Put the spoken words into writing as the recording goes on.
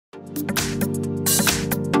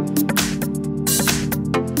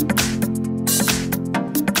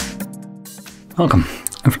Welcome,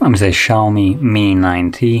 in front of me is a Xiaomi Mi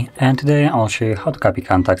 9T, and today I'll show you how to copy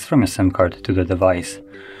contacts from your SIM card to the device.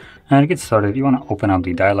 And to get started, you want to open up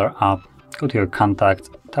the dialer app, go to your contacts,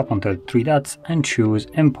 tap onto the three dots and choose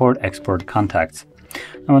Import Export Contacts.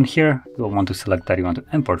 Now in here, you'll want to select that you want to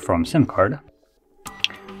import from SIM card.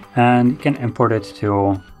 And you can import it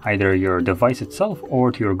to either your device itself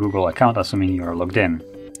or to your Google account, assuming you're logged in.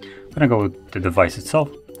 I'm gonna go with the device itself,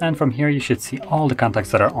 and from here you should see all the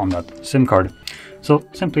contacts that are on that SIM card. So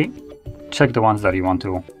simply check the ones that you want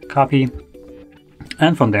to copy,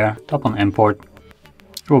 and from there tap on import.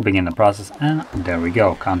 It will begin the process, and there we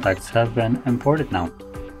go, contacts have been imported now.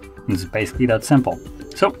 It's basically that simple.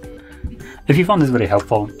 So if you found this very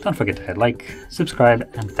helpful, don't forget to hit like, subscribe,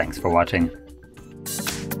 and thanks for watching.